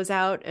Draisaitl was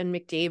out and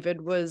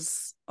McDavid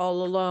was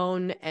all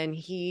alone, and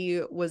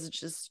he was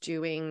just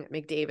doing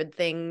McDavid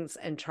things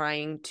and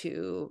trying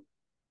to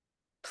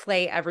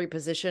play every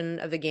position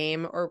of the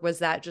game? Or was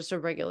that just a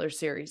regular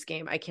series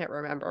game? I can't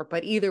remember.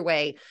 But either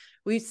way,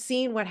 we've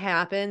seen what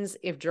happens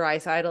if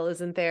Draisaitl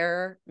isn't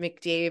there.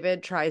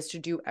 McDavid tries to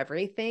do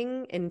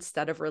everything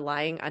instead of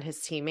relying on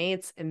his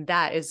teammates, and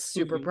that is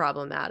super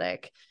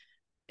problematic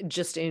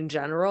just in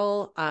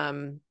general.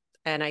 And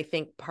I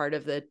think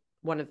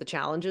one of the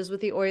challenges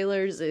with the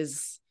Oilers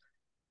is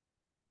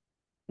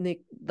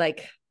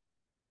like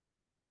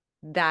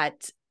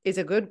that is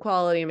a good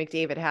quality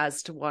McDavid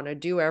has to want to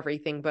do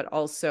everything, but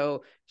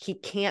also he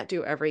can't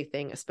do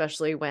everything,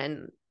 especially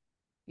when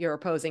your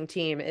opposing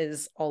team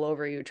is all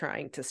over you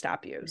trying to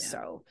stop you. Yeah.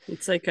 So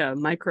it's like a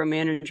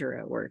micromanager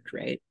at work,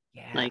 right?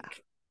 Yeah. Like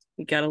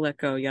you got to let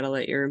go. You got to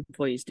let your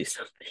employees do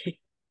something.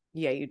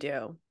 Yeah, you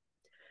do.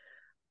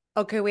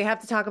 Okay. We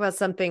have to talk about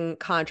something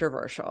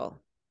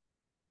controversial.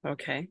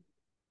 Okay.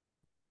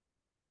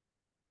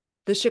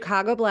 The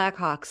Chicago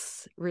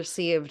Blackhawks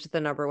received the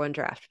number 1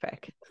 draft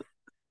pick.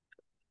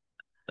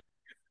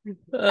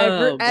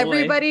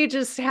 Everybody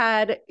just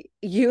had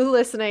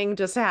either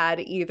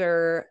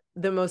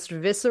the most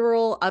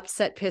visceral,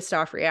 upset, pissed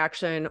off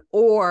reaction,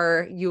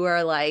 or you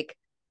are like,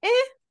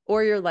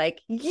 or you're like,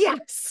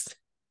 yes.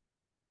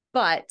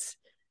 But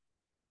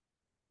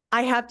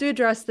I have to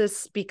address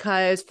this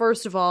because,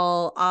 first of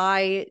all,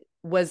 I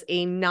was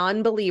a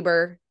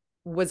non-believer,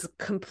 was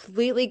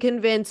completely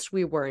convinced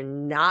we were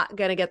not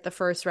going to get the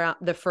first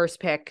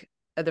pick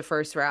of the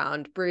first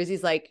round.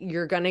 Bruzy's like,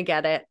 you're going to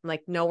get it. I'm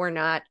like, no, we're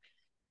not.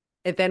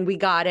 And then we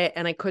got it,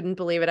 and I couldn't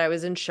believe it. I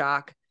was in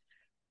shock.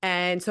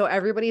 And so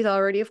everybody's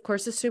already, of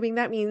course, assuming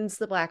that means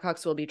the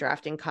Blackhawks will be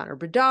drafting Connor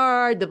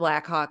Bedard. The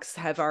Blackhawks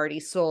have already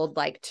sold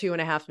like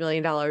 $2.5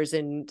 million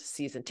in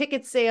season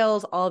ticket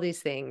sales, all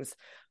these things.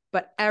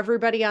 But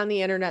everybody on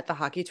the internet, the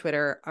hockey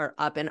Twitter, are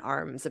up in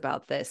arms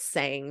about this,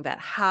 saying that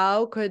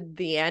how could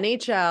the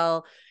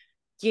NHL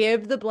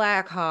give the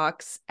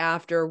Blackhawks,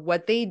 after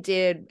what they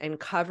did and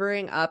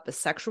covering up a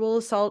sexual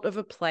assault of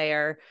a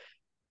player,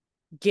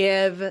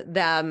 give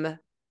them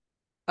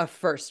a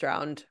first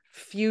round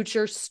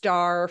future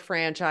star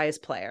franchise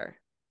player.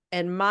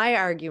 And my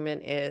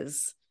argument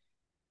is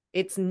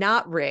it's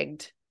not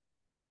rigged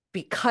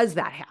because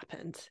that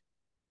happened.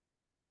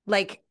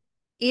 Like,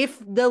 if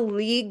the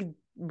league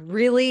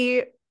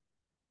really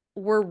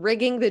were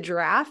rigging the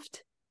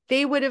draft,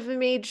 they would have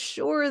made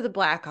sure the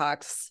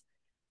Blackhawks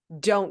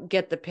don't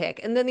get the pick.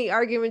 And then the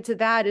argument to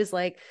that is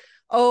like,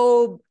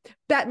 oh,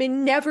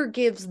 Batman never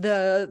gives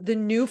the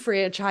new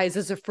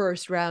franchises a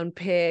first round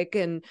pick,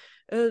 and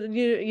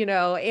you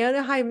know,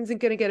 Anaheim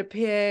isn't going to get a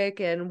pick,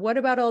 and what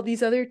about all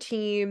these other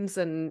teams?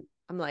 And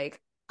I'm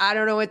like, I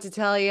don't know what to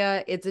tell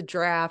you. It's a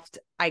draft.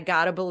 I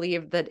gotta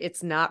believe that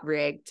it's not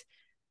rigged,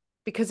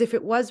 because if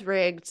it was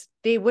rigged,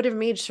 they would have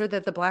made sure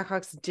that the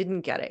Blackhawks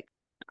didn't get it.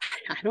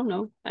 I don't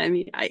know. I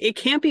mean, it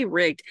can't be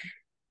rigged.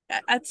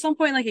 At some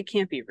point, like, it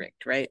can't be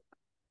rigged, right?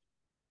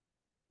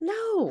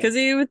 No, because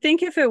you would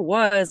think if it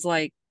was,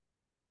 like,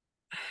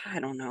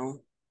 I don't know.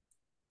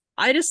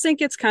 I just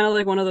think it's kind of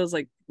like one of those,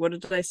 like, what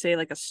did I say?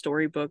 Like a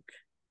storybook,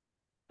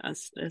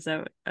 is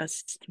that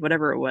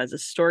whatever it was, a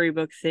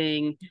storybook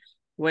thing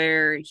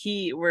where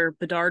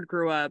Bedard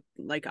grew up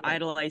like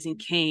idolizing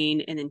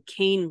Kane, and then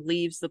Kane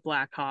leaves the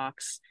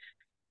Blackhawks.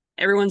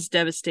 Everyone's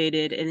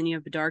devastated, and then you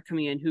have Bedard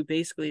coming in, who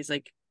basically is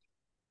like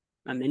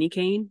a mini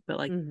Kane, but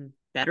like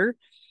better,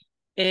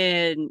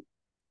 and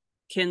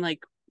can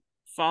like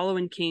follow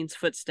in Kane's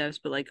footsteps,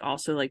 but like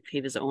also like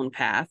pave his own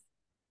path.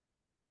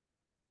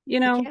 You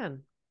know? He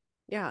can.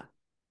 Yeah.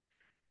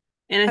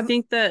 And I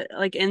think that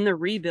like in the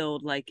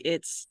rebuild, like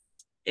it's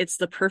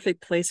the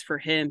perfect place for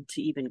him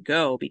to even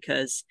go,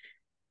 because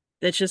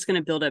that's just going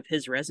to build up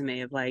his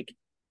resume of like,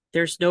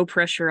 there's no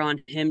pressure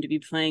on him to be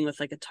playing with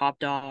like a top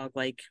dog,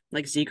 like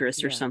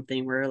Zegras or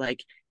something, where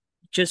like,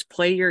 just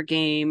play your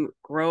game,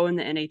 grow in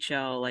the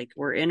NHL. Like,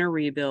 we're in a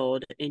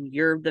rebuild and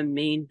you're the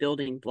main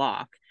building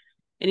block.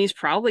 And he's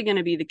probably going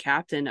to be the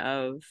captain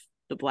of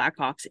the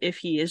Blackhawks if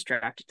he is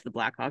drafted to the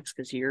Blackhawks,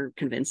 because you're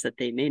convinced that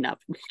they may not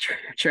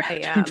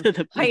draft him to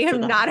the I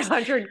am not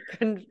Hawks.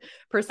 100%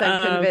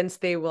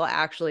 convinced they will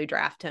actually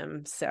draft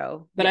him.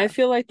 So, but I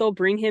feel like they'll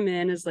bring him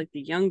in as like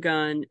the young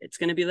gun. It's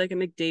going to be like a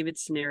McDavid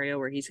scenario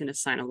where he's going to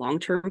sign a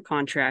long-term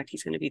contract.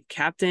 He's going to be the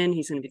captain.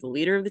 He's going to be the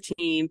leader of the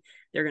team.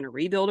 They're going to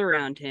rebuild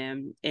around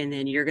him. And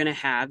then you're going to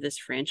have this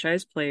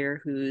franchise player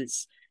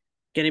who's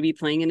going to be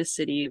playing in a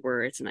city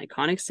where it's an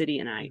iconic city,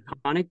 an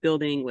iconic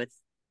building with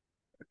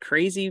a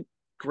crazy,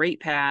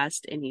 great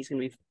past. And he's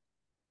going to be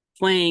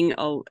playing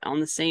on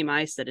the same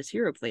ice that his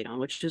hero played on,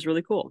 which is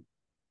really cool.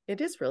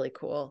 It is really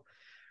cool.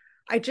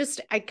 I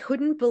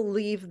couldn't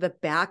believe the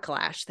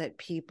backlash that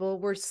people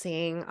were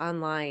seeing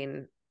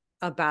online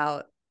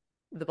about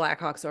the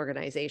Blackhawks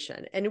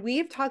organization. And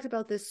we've talked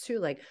about this too,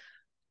 like,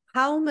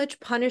 how much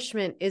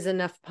punishment is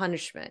enough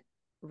punishment,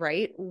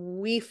 right?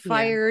 We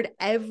fired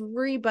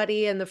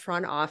everybody in the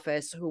front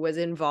office who was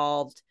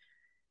involved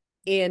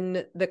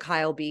in the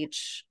Kyle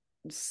Beach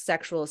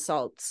sexual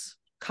assaults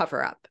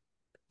cover up.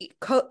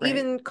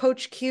 Even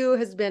Coach Q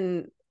has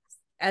been,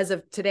 as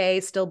of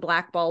today, still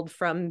blackballed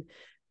from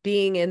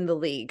being in the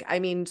league. I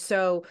mean,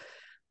 so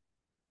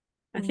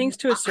I think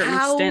to a certain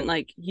extent,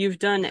 like, you've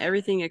done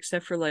everything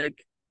except for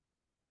like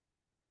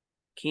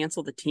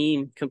cancel the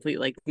team completely,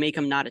 like make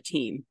them not a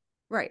team.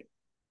 Right.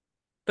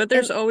 But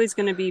there's always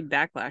going to be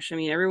backlash. I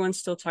mean, everyone's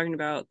still talking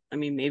about, I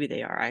mean, maybe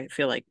they are. I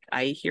feel like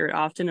I hear it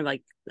often of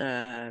like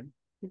the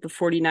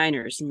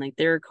 49ers and like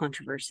their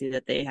controversy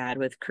that they had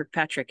with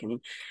Kirkpatrick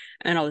and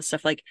all this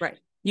stuff. Like, right.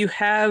 You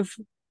have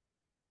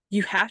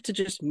to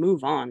just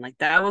move on. Like,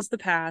 that was the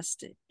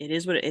past. It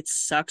is what it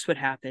sucks what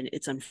happened.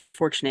 It's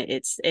unfortunate.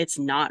 It's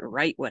not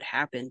right what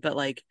happened, but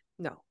like,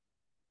 no,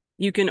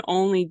 you can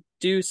only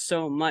do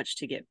so much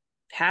to get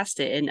past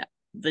it. And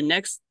the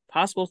next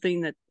possible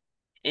thing that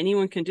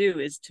anyone can do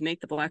is to make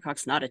the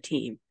Blackhawks not a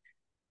team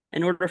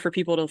in order for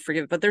people to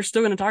forgive it. But they're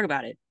still going to talk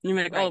about it. And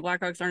you're like, oh, the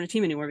Blackhawks aren't a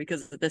team anymore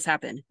because this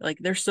happened. Like,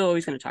 they're still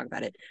always going to talk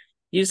about it.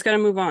 You just got to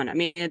move on. I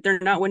mean, they're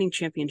not winning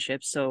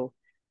championships, so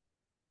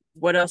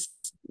what else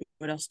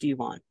do you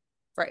want?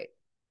 Right.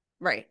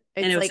 It's,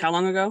 and it was like, how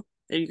long ago?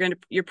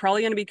 You're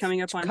probably going to be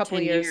coming up on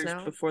 10 years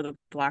now before the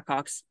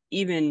Blackhawks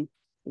even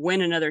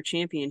win another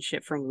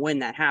championship from when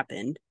that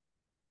happened.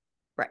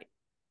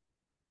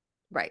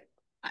 Right.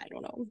 I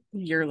don't know.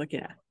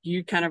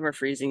 You kind of are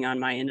freezing on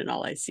my end, and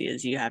all I see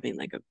is you having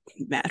like a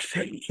mad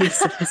face.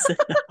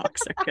 The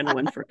Hawks are going to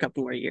win for a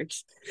couple more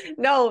years.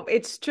 No,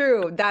 it's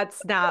true.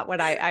 That's not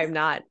what I'm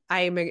not.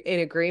 I'm in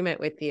agreement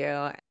with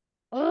you.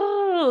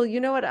 Oh, you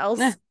know what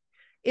else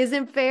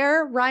isn't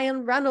fair.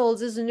 Ryan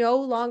Reynolds is no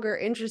longer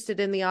interested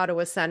in the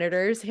Ottawa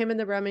Senators. Him and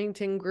the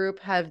Remington Group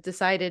have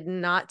decided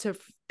not to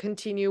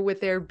continue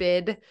with their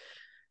bid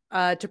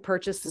to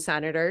purchase the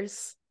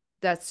Senators.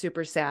 That's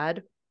super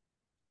sad.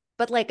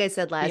 But like I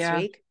said last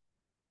week,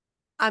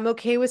 I'm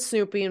okay with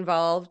Snoop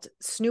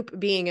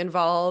being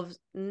involved.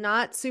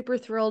 Not super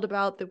thrilled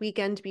about the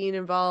Weeknd being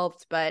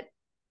involved, but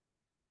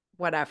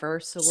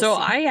whatever. So we'll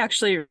see. I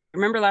actually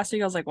remember last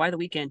week I was like, why the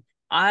Weeknd?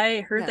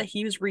 I heard that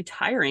he was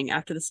retiring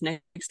after this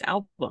next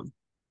album.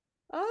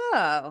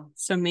 Oh.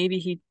 So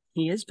maybe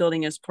he is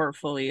building his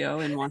portfolio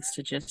and wants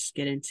to just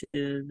get into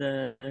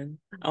the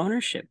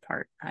ownership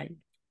part.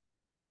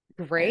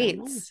 Great.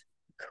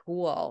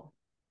 Cool.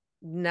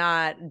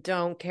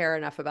 Don't care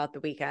enough about the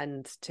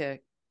Weeknd to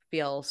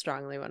feel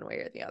strongly one way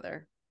or the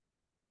other.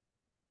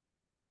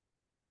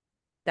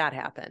 That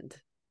happened.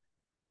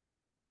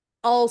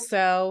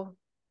 Also,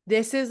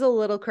 this is a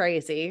little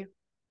crazy.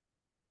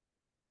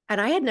 And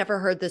I had never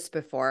heard this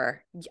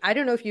before. I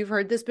don't know if you've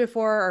heard this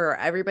before or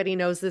everybody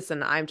knows this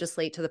and I'm just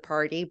late to the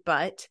party,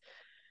 but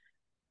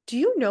do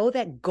you know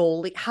that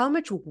how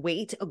much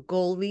weight a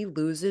goalie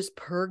loses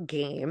per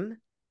game?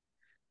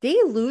 They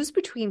lose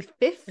between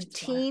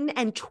 15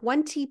 and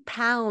 20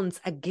 pounds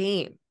a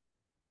game.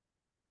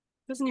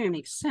 Doesn't even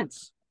make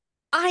sense.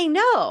 I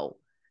know.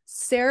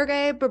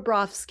 Sergei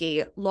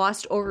Bobrovsky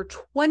lost over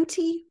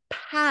 20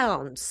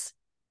 pounds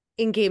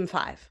in game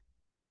 5.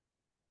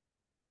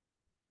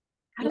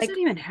 How does that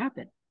even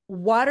happen?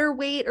 Water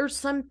weight or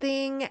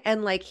something.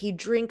 And he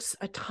drinks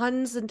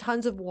tons and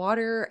tons of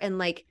water. And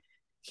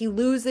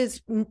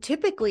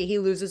typically he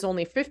loses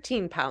only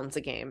 15 pounds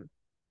a game.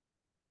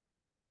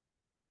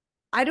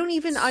 I don't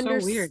even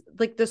understand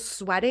the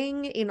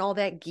sweating in all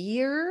that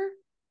gear.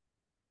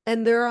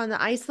 And they're on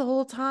the ice the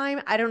whole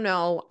time. I don't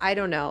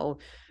know.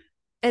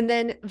 And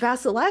then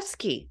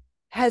Vasilevsky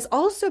has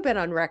also been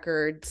on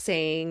record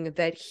saying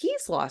that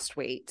he's lost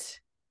weight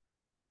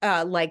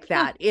like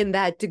that in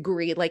that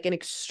degree, in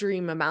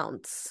extreme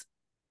amounts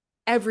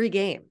every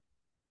game.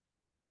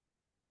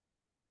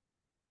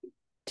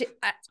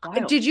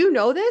 Did you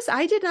know this?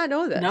 I did not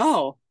know this.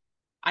 No,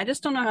 I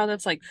just don't know how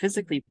that's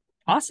physically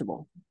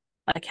possible.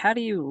 How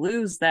do you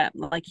lose that?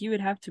 You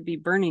would have to be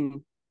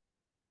burning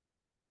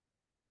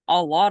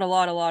a lot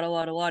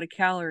of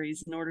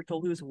calories in order to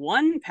lose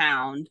 1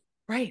 pound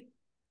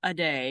a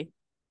day.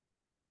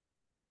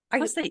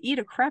 Plus they eat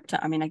a crap ton.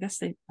 I mean, I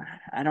guess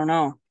I don't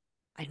know.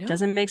 I know. It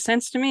doesn't make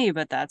sense to me,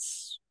 but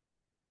that's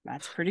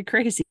pretty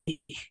crazy.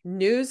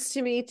 News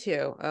to me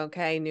too.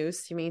 Okay.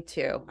 News to me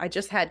too. I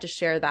just had to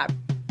share that.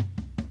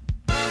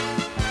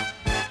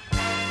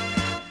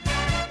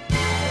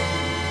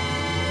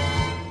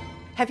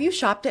 Have you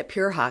shopped at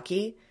Pure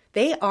Hockey?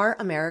 They are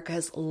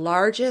America's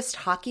largest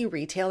hockey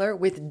retailer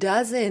with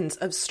dozens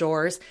of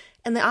stores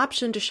and the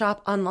option to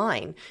shop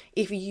online.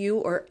 If you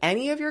or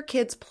any of your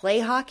kids play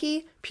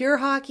hockey, Pure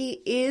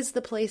Hockey is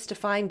the place to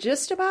find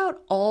just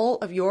about all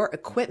of your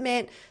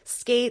equipment,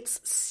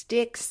 skates,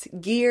 sticks,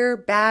 gear,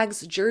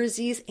 bags,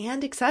 jerseys,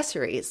 and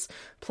accessories.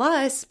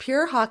 Plus,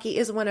 Pure Hockey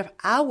is one of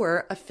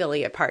our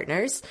affiliate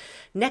partners.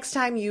 Next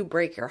time you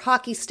break your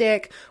hockey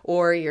stick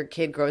or your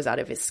kid grows out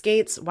of his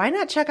skates, why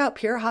not check out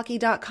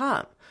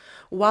purehockey.com?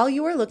 While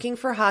you are looking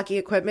for hockey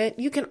equipment,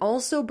 you can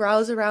also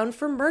browse around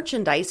for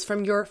merchandise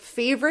from your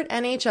favorite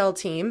NHL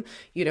team,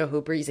 you know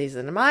who Breezy's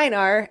and mine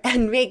are,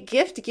 and make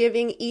gift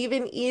giving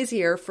even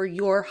easier for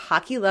your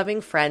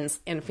hockey-loving friends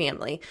and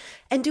family.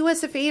 And do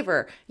us a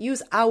favor,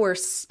 use our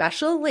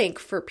special link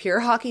for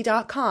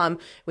purehockey.com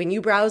when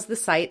you browse the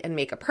site and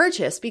make a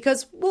purchase,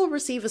 because we'll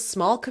receive a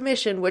small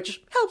commission,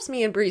 which helps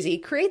me and Breezy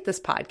create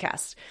this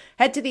podcast.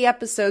 Head to the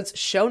episode's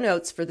show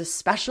notes for the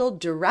special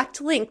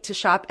direct link to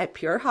shop at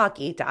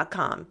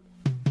purehockey.com.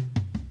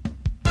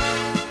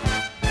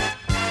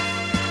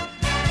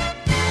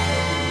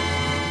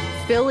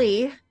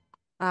 Philly,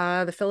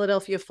 the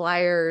Philadelphia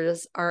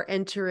Flyers are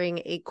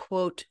entering a,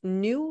 quote,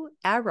 new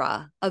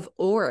era of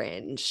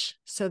orange.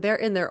 So they're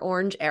in their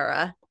orange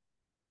era.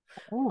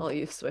 All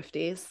you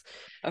Swifties.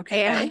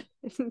 Okay.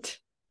 And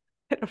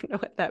I don't know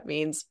what that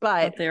means,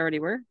 but they already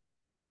were?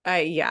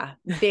 Yeah.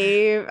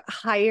 They've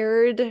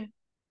hired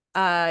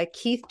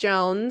Keith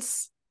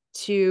Jones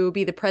to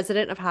be the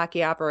president of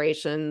hockey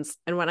operations.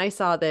 And when I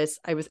saw this,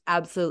 I was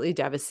absolutely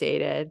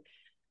devastated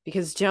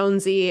because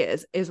Jonesy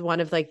is one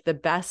of the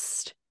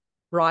best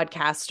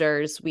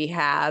broadcasters we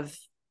have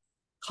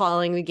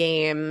calling the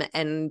game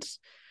and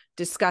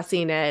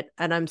discussing it.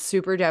 And I'm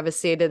super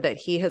devastated that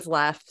he has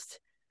left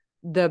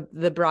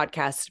the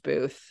broadcast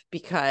booth,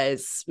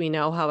 because we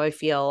know how I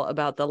feel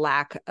about the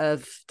lack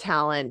of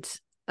talent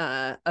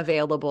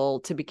available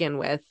to begin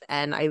with.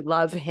 And I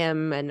love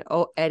him and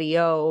Eddie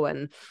O,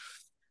 and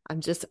I'm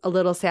just a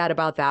little sad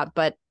about that.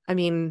 But I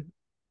mean,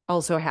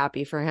 also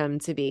happy for him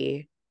to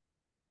be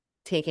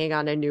taking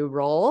on a new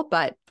role.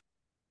 But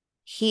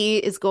he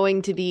is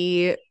going to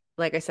be,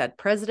 like I said,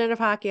 president of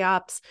hockey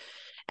ops.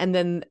 And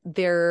then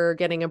they're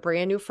getting a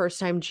brand new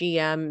first-time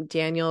GM,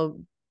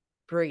 Daniel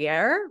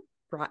Briere,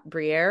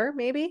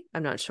 maybe.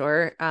 I'm not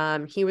sure.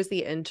 He was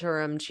the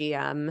interim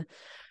GM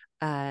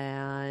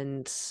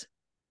and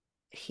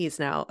he's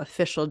now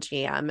official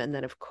GM. And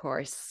then, of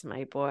course,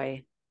 my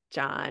boy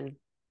John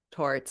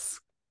Torts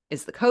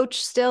is the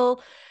coach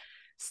still.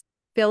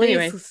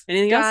 Anyway,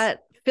 anything else?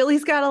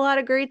 Philly's got a lot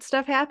of great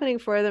stuff happening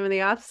for them in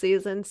the off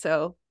season.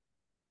 So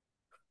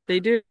they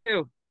do.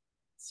 So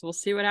we'll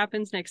see what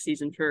happens next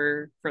season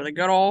for the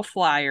good old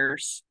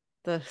Flyers.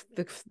 The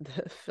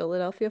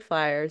Philadelphia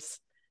Flyers.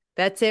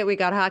 That's it. We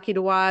got hockey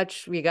to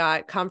watch. We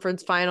got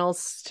conference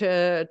finals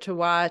to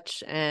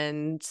watch,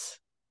 and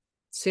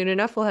soon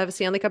enough we'll have a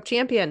Stanley Cup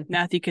champion.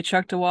 Matthew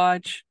Tkachuk to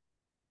watch.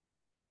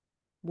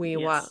 We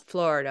want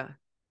Florida.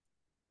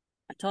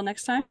 Until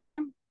next time.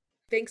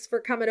 Thanks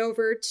for coming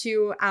over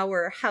to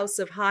our House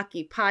of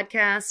Hockey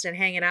podcast and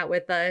hanging out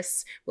with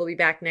us. We'll be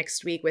back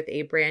next week with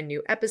a brand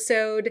new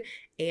episode.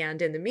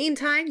 And in the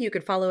meantime, you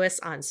can follow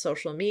us on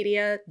social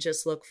media.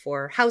 Just look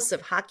for House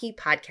of Hockey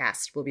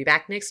podcast. We'll be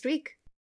back next week.